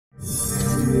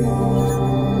So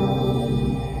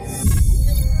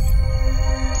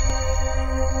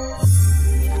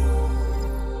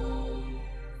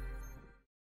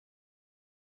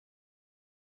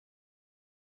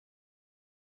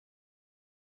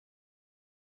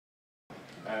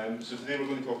today we're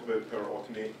going to talk about Power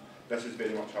Automate. This is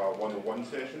very much a one-on-one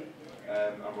session,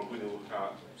 and we're going to look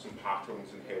at some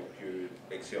patterns and help you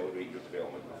accelerate your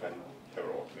development within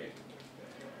Power Automate.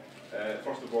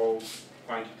 First of all,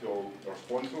 thank you to all our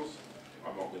sponsors.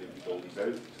 I'm not going to read all these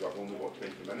out because I've only got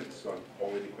 20 minutes, so I'm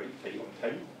already quite tight on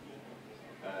time.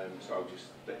 So I'll just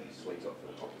stick these slides up for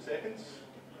a couple of seconds.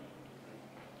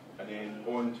 And then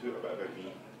on to a bit about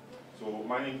me. So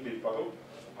my name is Burrell.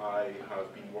 I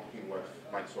have been working with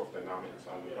Microsoft Dynamics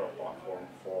and the Power Platform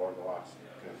for the last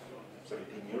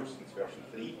 17 years, since version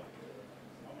 3.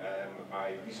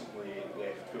 I recently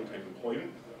left full-time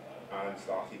employment and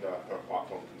started a Power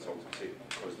Platform consultancy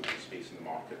because there was space in the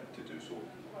market to do so.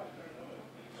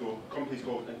 So, company's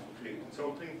called Infiltrate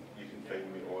Consulting. You can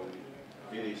find me on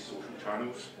various social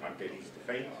channels. I'm very easy to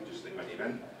find, just stick my name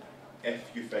in.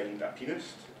 If you find a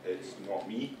pianist, it's not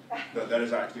me. There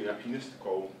is actually a pianist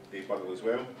called Dave Burrell as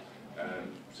well.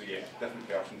 So yeah, different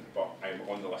person, but I'm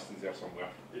on the listings there somewhere.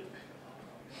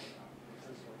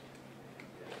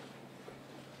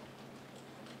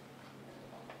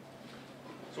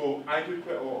 So I do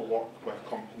quite a lot of work with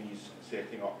companies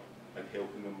setting up and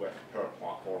helping them with Power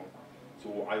Platform.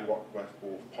 So I work with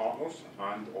both partners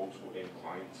and also end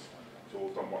clients. So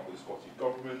I've done work with the Scottish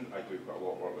Government, I do quite a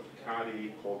lot of work with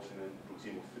Carry, Hodgson and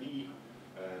Proximo 3,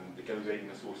 the Guild Riding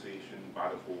Association,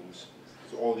 Barrett Homes.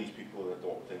 So all these people are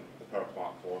adopting the Power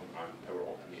Platform and Power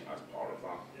Automate as part of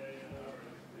that.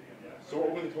 So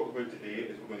what we're going to talk about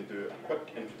today is we're going to do a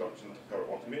quick introduction to Power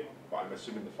Automate, but I'm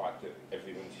assuming the fact that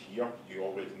everyone's here, you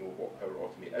already know what Power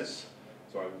Automate is,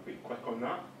 so I will be quick on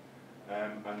that.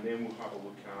 And then we'll have a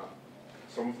look at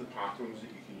some of the patterns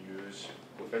that you can use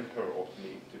within Power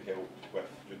Automate to help with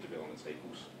your development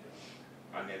cycles.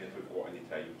 And then if we've got any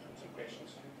time, some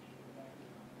questions.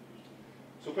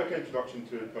 So quick introduction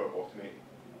to Power Automate.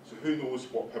 So who knows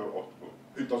what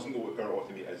who doesn't know what Power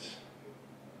Automate is?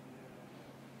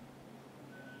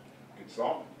 Good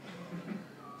start.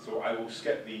 So I will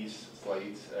skip these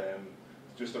slides,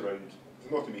 just around,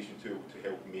 it's an automation tool to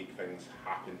help make things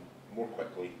happen more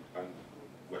quickly and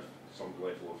with some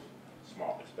level of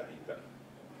smartness behind it.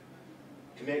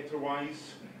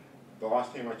 Connector-wise, the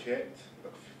last time I checked,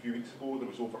 a few weeks ago, there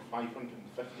was over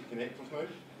 550 connectors now.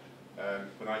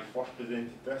 When I first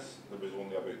presented this, there was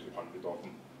only about 200 of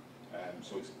them.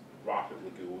 So it's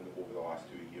rapidly grown over the last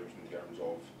 2 years in terms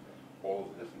of all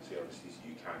of the different services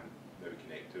you can now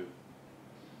connect to.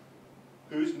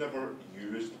 Who's never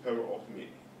used Power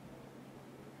Automate?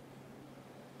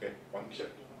 Okay, one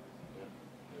chip.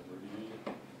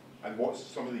 And what's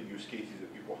some of the use cases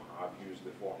that people have used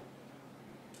it for?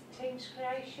 Teams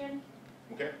creation.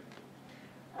 Okay.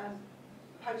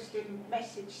 Posting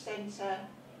message centre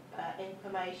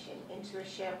information into a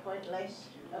SharePoint list,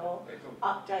 or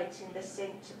updating the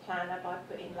sync to planner by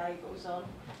putting labels on.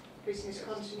 Business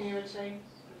continuity.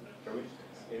 Brilliant.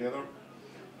 Any other?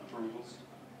 Approvals.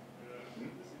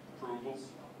 Approvals.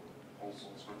 All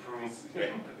sorts of approvals.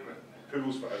 Yeah.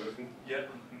 Approvals for everything. Yeah.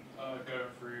 Going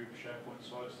through SharePoint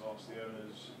sites to ask the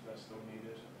owners if they're still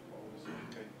needed.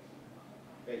 Okay.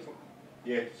 Excellent.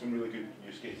 Yeah, some really good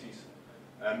use cases.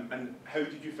 And how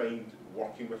did you find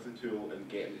working with the tool and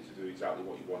getting it to do exactly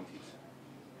what you wanted?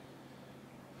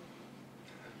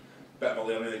 Bit of a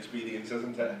learning experience,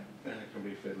 isn't it? It can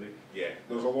be fiddly. Yeah,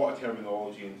 there's a lot of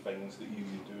terminology and things that you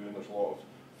can do, and there's a lot of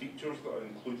features that are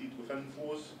included within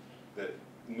flows that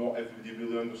not everybody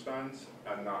really understands,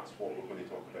 and that's what we're going to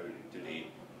talk about today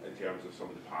in terms of some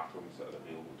of the patterns that are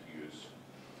available to use.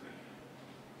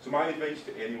 So my advice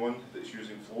to anyone that's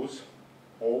using flows,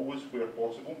 always where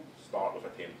possible, start with a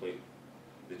template.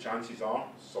 The chances are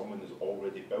someone has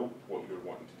already built what you're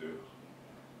wanting to do.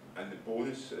 And the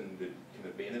bonus and the kind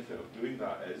of benefit of doing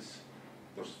that is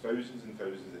there's thousands and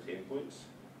thousands of templates.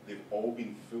 They've all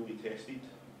been fully tested,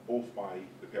 both by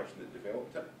the person that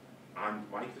developed it and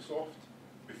Microsoft,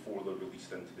 before they're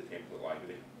released into the template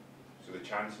library. So the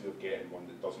chances of getting one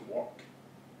that doesn't work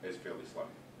is fairly slim.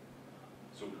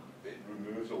 So it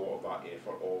removes a lot of that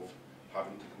effort of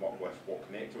having to come up with what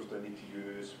connectors do I need to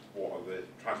use, what are the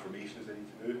transformations I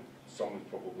need to do. Someone's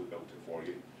probably built it for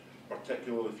you,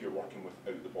 particularly if you're working with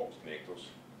out-the-box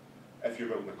connectors. If you're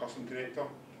building a custom connector,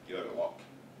 you're out of luck.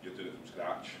 You're doing it from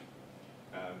scratch.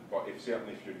 But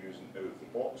certainly if you're using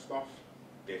out-of-the-box stuff,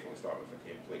 definitely start with a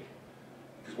template.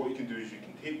 Because what you can do is you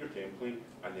can take your template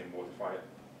and then modify it.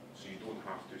 So you don't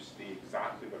have to stay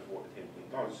exactly with what the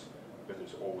template does, but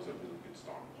it's always a really good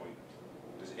starting point.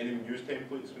 Does anyone use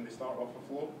templates when they start off a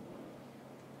flow?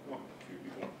 No, a few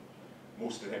people.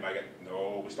 Most of the time I get,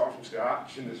 no, we start from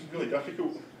scratch, and it's really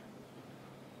difficult.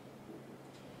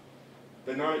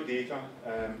 Dynamic data,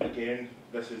 again,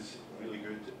 this is really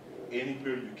good.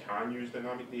 Anywhere you can use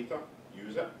dynamic data,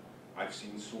 use it. I've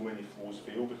seen so many flows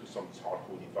fail because someone's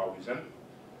hard-coded values in,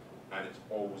 and it's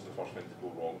always the first thing to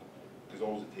go wrong, because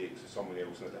all it takes is someone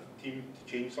else in a different team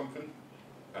to change something,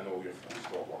 and all your flows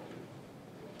stop working.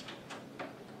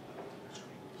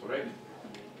 So ready?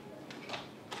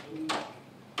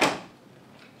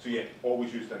 So yeah,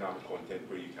 always use dynamic content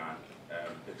where you can,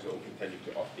 because it will continue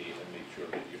to update and make sure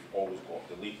that you've always got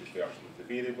the latest version of the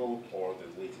variable or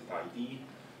the latest ID,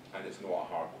 and it's not a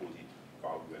hard-coded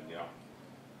value in there.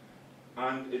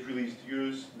 And it's really easy to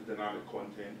use. The dynamic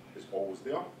content is always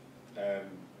there,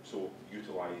 so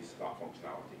utilise that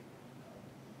functionality.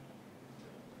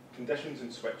 Conditions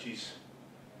and switches.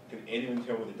 Can anyone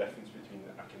tell me the difference between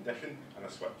a condition and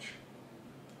a switch?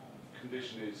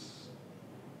 Condition is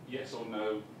yes or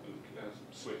no,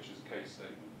 switch is a case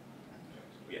statement.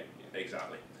 Yeah,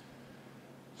 exactly.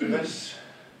 So this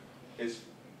is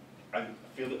a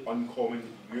fairly uncommon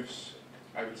use,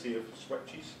 I would say, of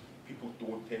switches. People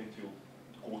don't tend to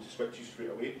go to switches straight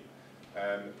away,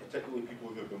 particularly people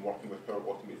who have been working with Power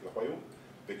Automate for a while,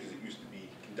 because it used to be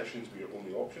conditions were your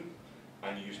only option,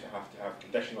 and you used to have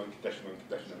condition on condition on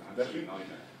condition on condition,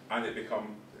 and it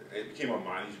became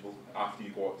unmanageable after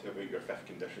you got to about your fifth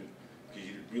condition, because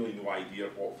you had really no idea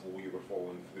what flow you were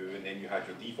following through, and then you had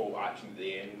your default action at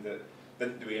the end that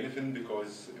didn't do anything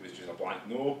because it was just a blank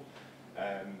no.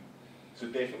 So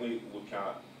definitely look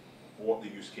at what the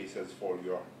use case is for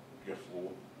your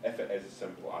flow. If it is as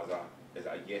simple as is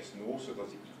it a yes no, so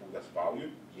does it equal this value,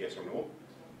 yes or no,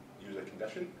 use a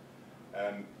condition.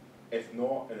 If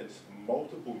not, and it's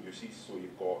multiple uses, so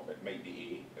you've got, it might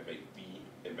be A, it might be B,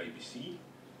 it might be C,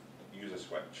 use a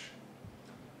switch.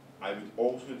 I would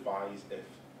also advise, if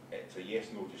it's a yes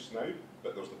no just now,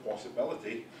 but there's the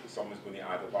possibility that someone's going to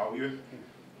add a value,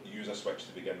 use a switch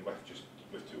to begin with, just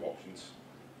with two options.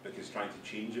 Because trying to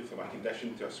change it from a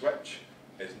condition to a switch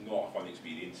is not a fun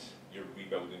experience. You're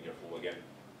rebuilding your flow again.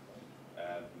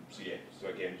 So yeah, so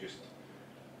again, just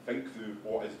think through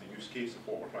what is the use case of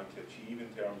what we're trying to achieve in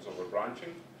terms of our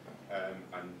branching,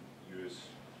 and use,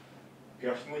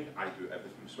 personally, I do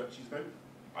everything with switches now.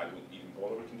 I don't even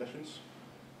bother with conditions,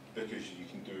 because you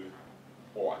can do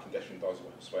what a condition does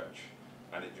with a switch,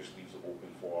 and it just leaves it open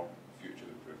for future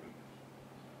improvement.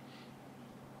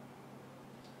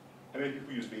 How many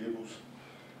people use variables?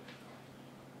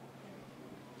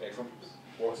 Excellent.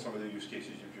 What are some of the use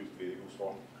cases you've used variables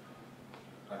for?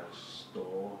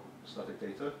 Store static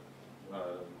data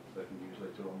that can use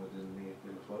later on within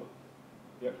the flow.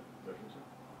 Yep.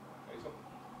 Excellent.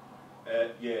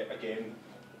 Yeah, again,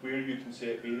 where you can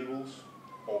set variables,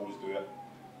 always do it.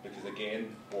 Because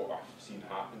again, what I've seen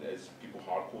happen is people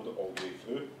hard code it all the way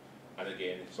through, and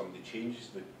again, if somebody changes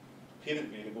the parent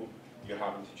variable, you're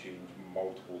having to change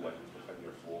multiple lines within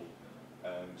your flow.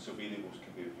 So variables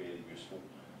can be very useful.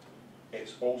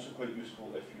 It's also quite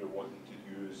useful if you're wanting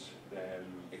to use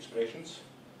expressions.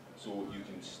 So you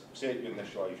can set your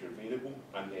initialize your variable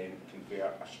and then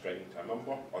convert a string to a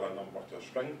number or a number to a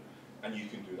string, and you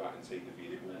can do that inside the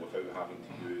variable without having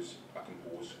to use a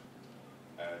compose.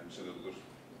 So there's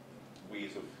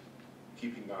ways of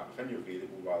keeping that within your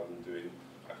variable rather than doing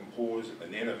a compose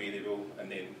and then a variable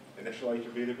and then initialize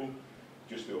your variable.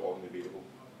 Just do it all in the variable.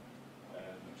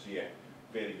 So yeah,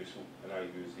 very useful, and I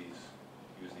use these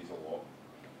a lot.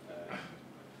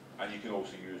 And you can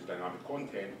also use dynamic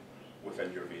content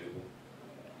within your variable.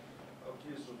 I've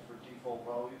used them for default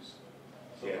values.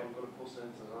 So Yeah. I'm going to post it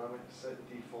into dynamic, set the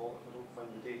default. If I don't find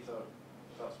the data,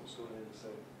 that's what's going in the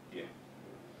set. Yeah.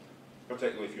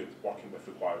 Particularly if you're working with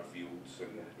required fields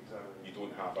and Exactly. you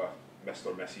don't have a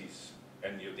Mr. or Mrs.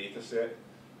 in your data set,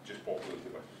 just populate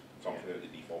it with something out of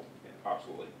the default. Yeah,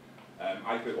 absolutely.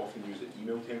 I quite often use the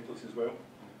email templates as well,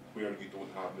 where you don't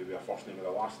have maybe a first name and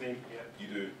a last name. Yeah. You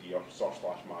do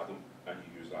dear/madam, and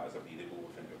you use that as a variable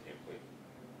within your template.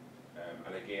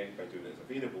 And again, by doing it as a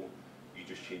variable, you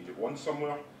just change it once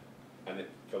somewhere, and it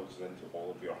filters into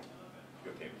all of your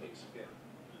templates. Yeah.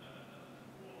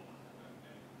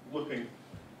 Looping.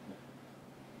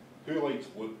 Who likes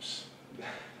loops?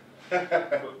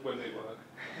 When they work.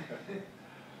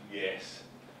 Yes.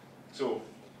 So,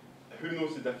 who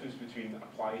knows the difference between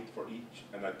applied for each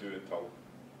and a do until?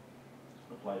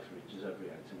 Apply for each is every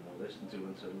item in the list and do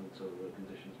until the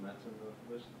conditions met in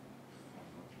the list.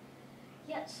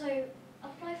 Yeah, so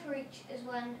apply for each is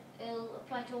when it'll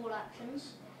apply to all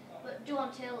actions, but do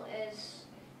until is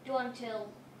do until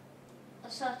a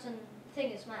certain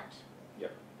thing is met.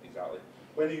 Yep, exactly.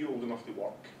 When are you old enough to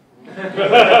work? When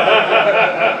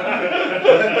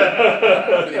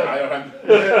you hire him?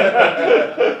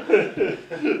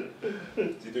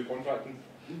 Does he do contracting?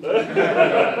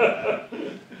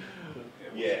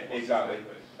 Yeah, exactly.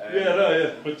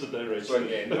 What's the day rate? So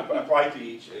again, apply to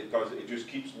each. It just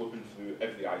keeps looping through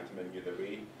every item in your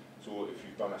array. So if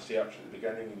you've done a search at the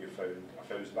beginning and you've found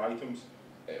 1,000 items,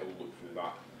 it'll look through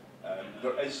that.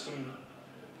 There is some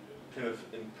kind of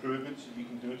improvements that you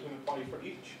can do to apply for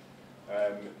each.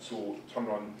 So turn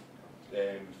on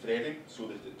threading so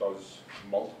that it does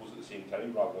multiples at the same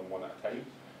time rather than one at a time.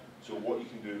 So what you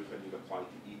can do when you apply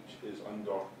to each is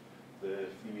under the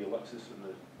three-way ellipsis on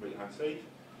the right-hand side,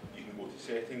 you can go to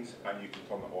settings and you can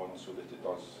turn it on so that it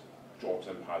does jobs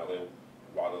in parallel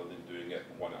rather than doing it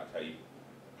one at a time.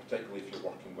 Particularly if you're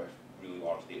working with really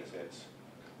large data sets,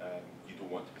 you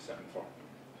don't want to be sitting for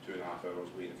 2.5 hours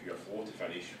waiting for your flow to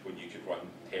finish when you could run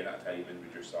 10 at a time and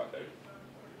reduce that down.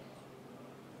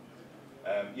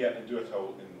 Yeah, and do it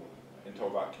until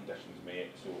that condition's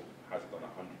met. So has it done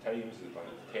it 100 times? Has it done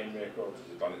it to 10 records?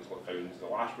 Has it done it till it finds the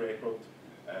last record?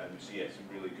 So yeah, some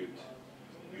really good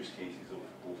use cases of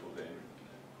both of them.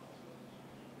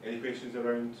 Any questions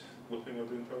around looping or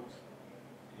doing tills?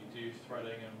 Can you do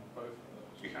threading in both of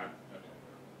those? You can. Okay.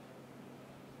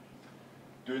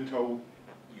 Doing till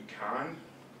you can.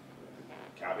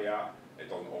 Caveat, it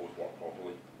doesn't always work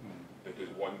properly. Because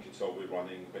one could still be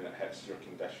running when it hits your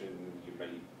condition, you might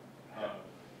hit.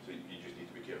 So you just need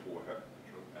to be careful with it.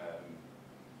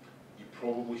 You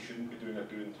probably shouldn't be doing a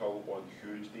do until on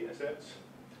huge data sets.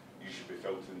 You should be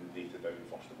filtering the data down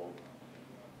first of all.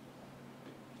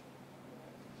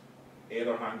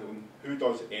 Error handling. Who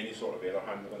does any sort of error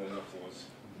handling in their flows?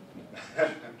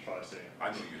 Try saying it. I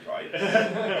know you tried.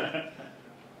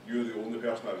 You're the only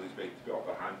person I was expecting to put up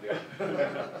their hand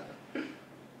there.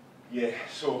 Yeah,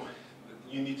 so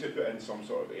you need to put in some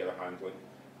sort of error handling.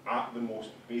 At the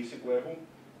most basic level,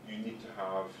 you need to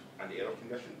have an error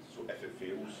condition. So if it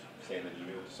fails, send an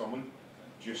email to someone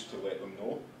just to let them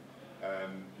know.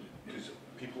 Because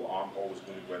people aren't always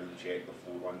going to go in and check their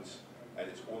flow runs, and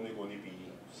it's only going to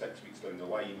be 6 weeks down the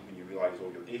line when you realise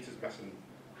all your data's missing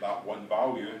that one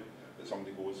value that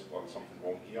somebody goes, well, there's something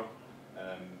wrong here.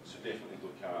 So definitely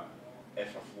look at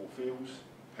if a flow fails,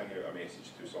 ping out a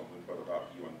message to someone, whether that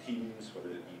be on Teams,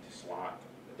 whether it be to Slack,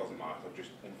 it doesn't matter,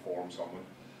 just inform someone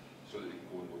so that they can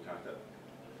go and look at it.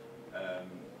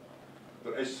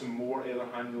 There is some more error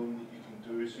handling that you can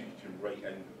do, so you can write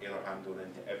in error handling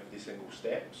into every single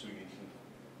step, so you can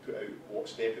put out what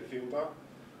step it failed at.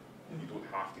 You don't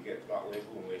have to get to that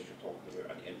level unless you're talking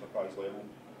about an enterprise level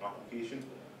application,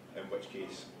 in which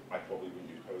case I probably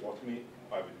wouldn't use Power Automate,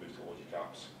 I would move to Logic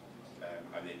Apps,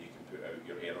 and then you can put out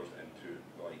your errors into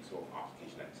the likes of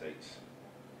application insights.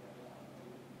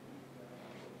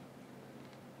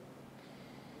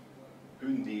 Who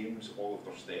names all of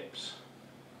their steps?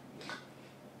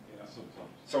 Yeah,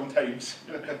 Sometimes.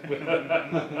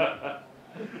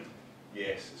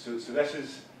 Yes, so this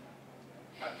is,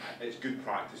 it's good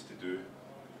practice to do,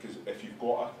 because if you've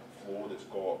got a flow that's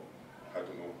got, I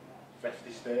don't know,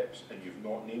 50 steps and you've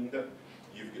not named it,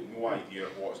 you've got no idea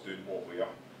what it's doing what where,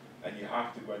 and you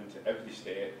have to go into every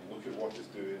step, look at what it's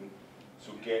doing,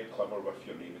 so get clever with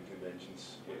your naming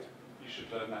conventions. You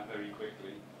should learn that very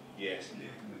quickly. Yes,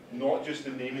 not just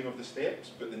the naming of the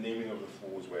steps, but the naming of the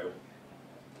flow as well.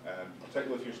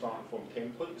 Particularly if you're starting from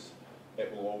templates,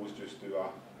 it will always just do a,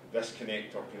 this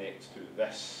connector connects to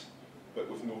this, but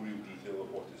with no real detail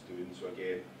of what it's doing. So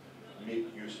again,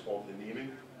 make use of the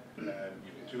naming.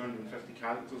 You've got 250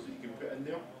 characters that you can put in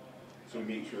there, so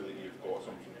make sure that you've got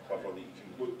something clever that you can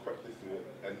look quickly through it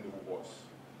and know what's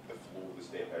the flow of the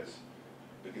step is,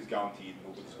 because guaranteed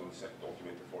nobody's going to sit and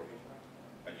document it for you,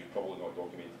 and you've probably not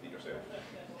documented it yourself.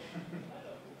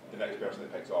 The next person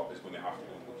that picks it up is going to have to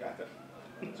go and look at it,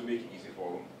 so make it easy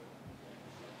for them.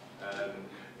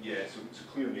 Yeah, so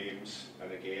clear names,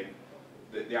 and again,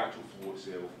 the actual flow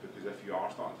itself, because if you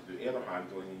are starting to do error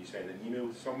handling and you send an email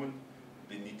to someone,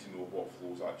 they need to know what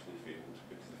flows actually failed,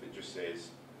 because if it just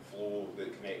says flow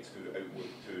that connects to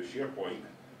Outlook to SharePoint,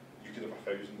 you could have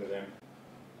 1,000 of them,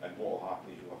 and what will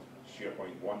happen is you'll have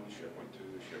SharePoint 1, SharePoint 2,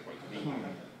 SharePoint 3,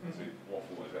 so what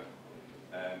flow is it?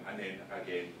 And then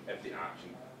again, every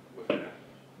action within it,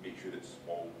 make sure it's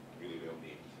all really well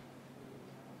named.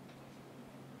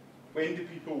 When do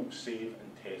people save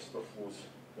and test their flows?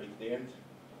 Right at the end?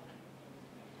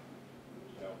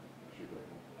 No?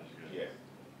 Yeah.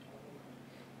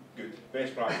 Good.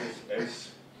 Best practice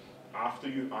is after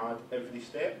you add every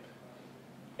step,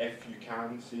 if you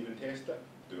can save and test it,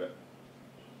 do it.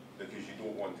 because you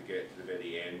don't want to get to the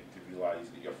very end to realise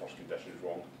that your first condition is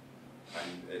wrong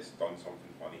and it's done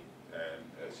something funny.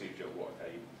 It saves you a lot of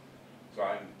time. So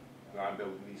when I'm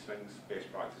building these things,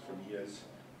 best practice for me is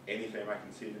anytime I can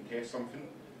save and test something,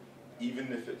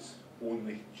 even if it's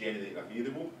only generating a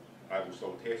variable, I will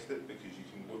still test it because you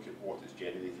can look at what it's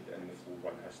generated in the flow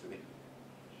run history.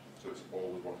 So it's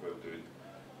always worthwhile doing.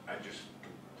 And just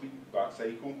complete that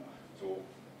cycle. So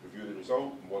review the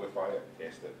result, modify it,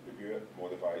 test it, review it,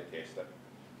 modify it, test it.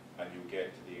 And you'll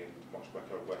get to the end much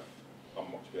quicker with a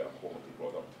much better quality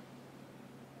product.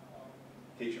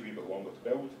 Takes you a wee bit longer to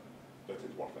build, but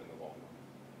it's worth it in the long run.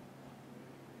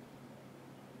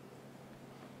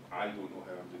 I don't know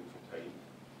how I'm doing for time.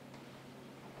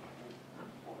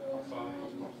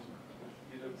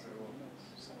 You did pretty well.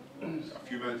 A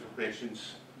few minutes for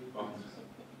questions.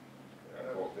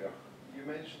 There. You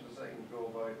mentioned the second go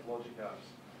about logic apps.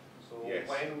 So Yes.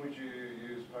 when would you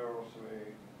use Power Automate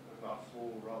in that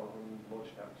flow rather than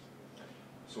logic apps?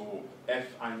 So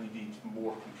if I needed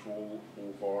more control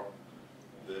over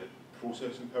the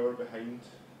processing power behind,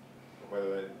 or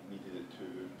whether I needed it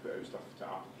to put out stuff to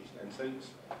application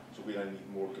insights, so where I need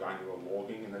more granular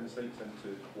logging and insights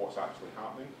into what's actually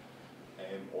happening,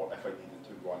 or if I needed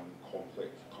to run complex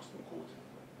custom code.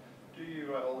 Do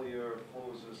you write all your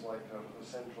flows as like a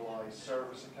centralised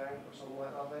service account or something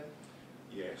like that then?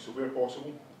 Yeah, so where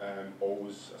possible,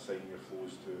 always assign your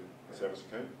flows to a service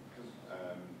account,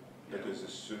 because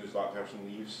as soon as that person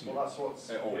leaves, Well, that's what's,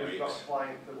 it all we've got breaks. a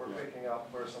client that we're Yeah. picking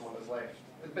up where someone has left.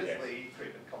 Basically,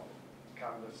 created a couple of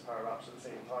Canvas Power Apps at the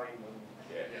same time. And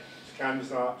Yeah. So Canvas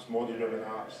apps, model-driven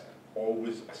apps,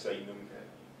 always assign them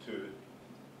to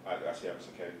a service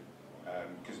account.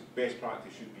 Because best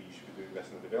practice should be, you should be doing this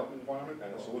in a development environment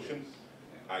and a solution,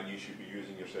 and you should be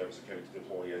using your service account to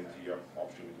deploy into your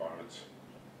upstream environments.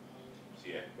 So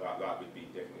yeah, that would be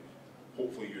definitely,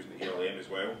 hopefully using the ALM as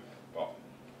well, but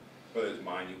whether it's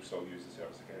manual, still use the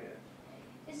service account.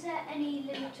 Is there any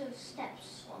limit of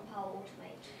steps on Power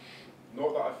Automate?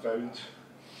 Not that I've found.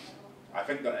 I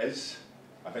think there is.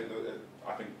 I think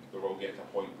there will get to a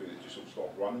point where it just will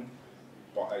stop running,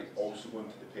 but it's also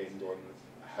going to depend on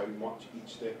how much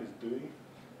each step is doing,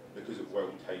 because it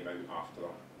will time out after,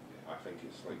 I think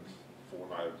it's like 4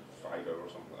 hours, 5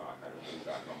 hours, something like that. I don't know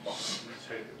that number.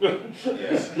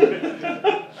 Yes.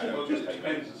 And it'll Well, just it time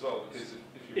depends out. as well, because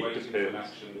if you're waiting for an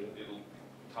action, it'll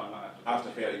time that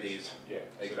After 30 days. Yeah,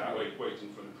 Exactly. So if you're waiting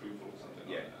for an approval or something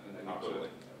Yeah, like that, and then you've got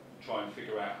absolutely. to try and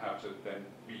figure out how to then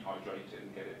rehydrate it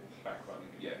and get it back running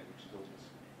again, Yeah. which is always...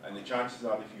 And the chances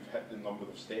are, if you've hit the number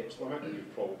of steps limit,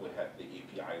 you've probably hit the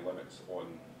API limits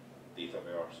on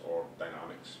Dataverse or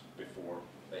Dynamics before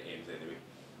it ends anyway.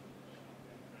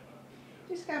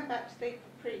 Just going back to the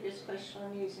previous question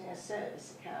on using a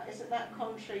service account, isn't that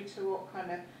contrary to what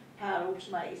kind of Power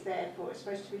Automate is there for? It's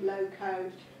supposed to be low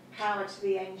code, power to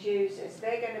the end users.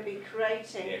 They're going to be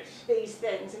creating Yes. these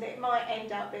things, and it might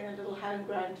end up being a little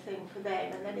homegrown thing for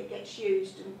them, and then it gets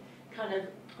used and kind of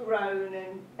grown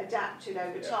and adapted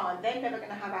over Yeah. time. They're never going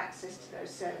to have access to those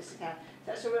service accounts.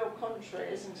 That's a real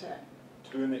contrary, isn't it?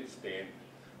 To an extent.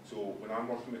 So when I'm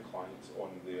working with clients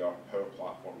on their Power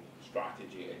Platform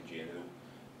strategy in general,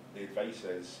 the advice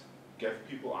is give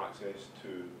people access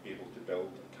to be able to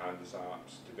build Canvas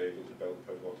apps, to be able to build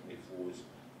Power Automate flows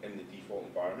in the default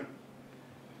environment.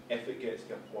 If it gets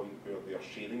to a point where they're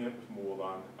sharing it with more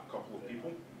than a couple of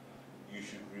people, you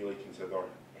should really consider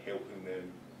helping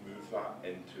them move that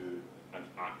into an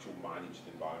actual managed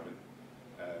environment,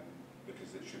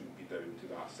 because it shouldn't be down to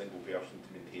that single person to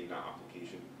maintain that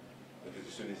application, because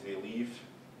as soon as they leave,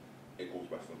 it goes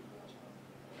with them.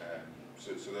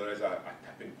 So there is a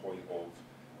tipping point of,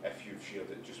 if you've shared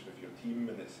it just with your team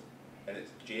and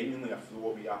it's genuinely a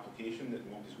throwaway application that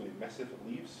nobody's going to miss if it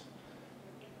leaves,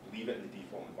 leave it in the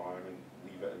default environment,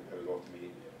 leave it in Power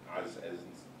Automate as is.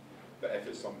 But if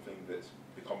it's something that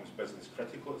becomes business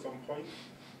critical at some point,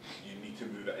 you need to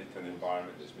move it into an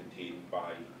environment that's maintained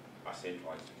by a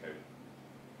centralised account,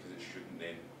 because it shouldn't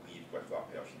then leave with that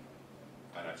person.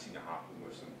 And I've seen it happen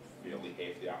with some fairly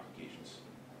hefty applications.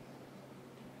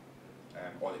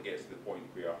 Or it gets to the point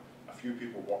where a few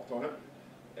people worked on it,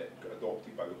 it got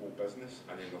adopted by the whole business,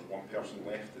 and then there's one person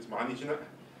left that's managing it,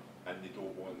 and they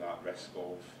don't want that risk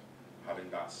of having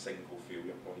that single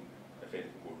failure point if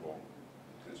anything goes wrong,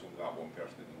 because it's only that one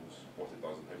person that knows what it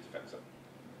does and how to fix it.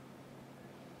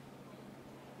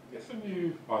 Yes? Can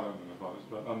you, I don't know about this,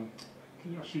 but can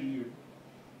you actually,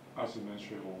 as an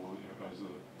administrator or as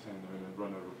a tender,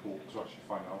 run a report to actually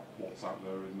find out what's out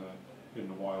there in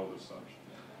the wild as such?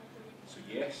 So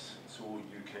yes, so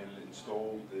you can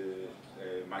install the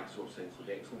Microsoft Centre of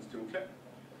Excellence toolkit,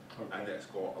 and it's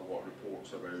got a lot of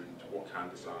reports around what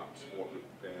Canvas apps, what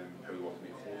how the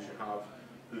automated flows you have,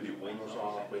 who the owners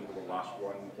are, when they were last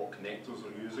run, what connectors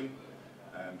they're using.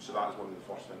 So that is one of the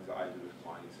first things that I do with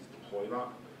clients, is deploy that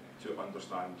to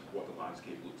understand what the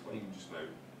landscape looks like just now.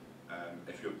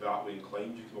 If you're that way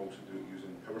inclined, you can also do it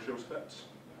using PowerShell scripts.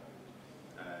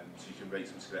 So you can write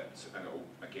some scripts and it will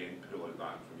again pull out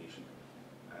that information.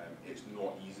 It's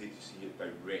not easy to see it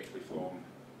directly from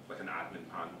like an admin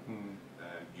panel.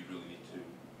 You really need to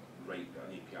write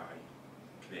an API,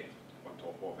 connect on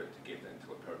top of it to get it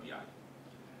into like Power BI.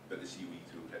 But the COE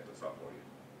toolkit does that for you.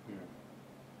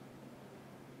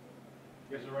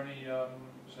 Is there any,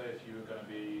 say if you were going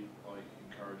to be like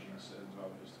encouraging citizen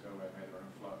developers to go away and make their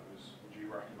own flows, would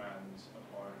you recommend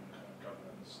applying kind of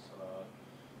governance to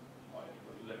like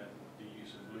limit the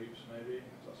use of loops maybe?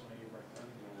 Is that something you recommend?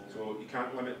 Or? So you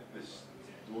can't limit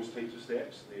those types of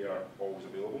steps, they are always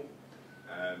available.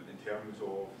 In terms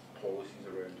of policies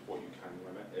around what you can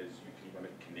limit is you can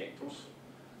limit connectors.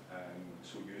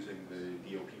 So using the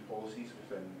DLP policies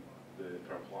within the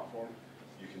Power Platform,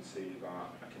 you can say that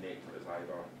a connector is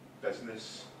either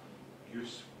business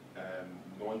use,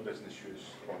 non-business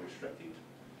use, or restricted.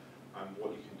 And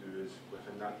what you can do is,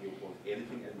 within that deal pod,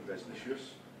 anything in business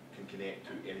use can connect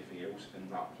to anything else in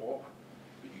that pot,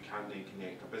 but you can then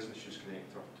connect a business use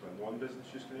connector to a non-business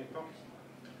use connector.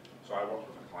 So I worked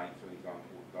with a client, for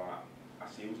example, that a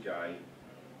sales guy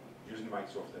using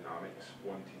Microsoft Dynamics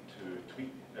wanted to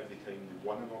tweet every time they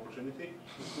won an opportunity.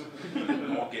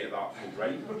 Not get that full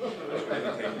right. So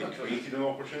every time they created an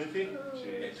opportunity,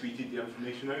 it tweeted the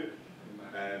information out.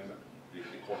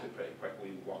 They caught it pretty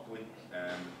quickly, luckily.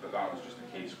 But that was just a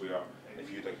case where if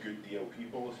you had a good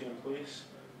DLP policy in place,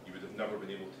 you would have never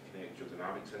been able to connect your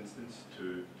Dynamics instance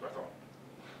to Twitter.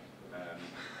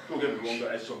 Don't get me wrong,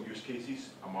 there is some use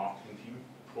cases. A marketing team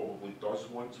probably does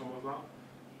want some of that,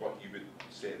 but you would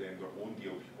set them their own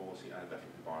DLP policy in a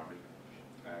different environment.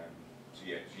 So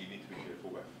yeah, so you need to be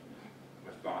careful with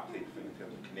that type of thing in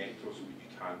terms of connectors, but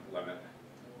you can't limit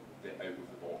the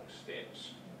out-of-the-box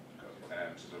steps.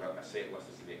 So there's a set list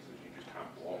of connectors you just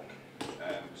can't block.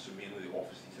 So mainly the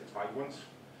Office 365 ones.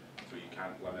 So you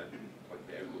can't limit like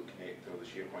the Outlook connector, the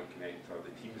SharePoint connector,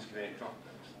 the Teams connector.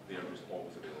 They are just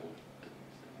always available.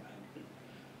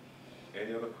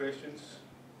 Any other questions?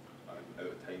 I'm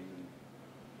out of time.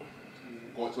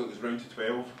 Got to this round to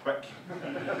 12, quick.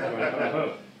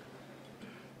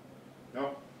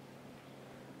 No?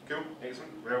 Cool,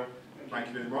 excellent. Well, thank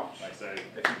you very much. Thanks, Dave.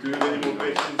 If you do have any more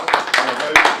questions, I'm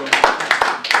about.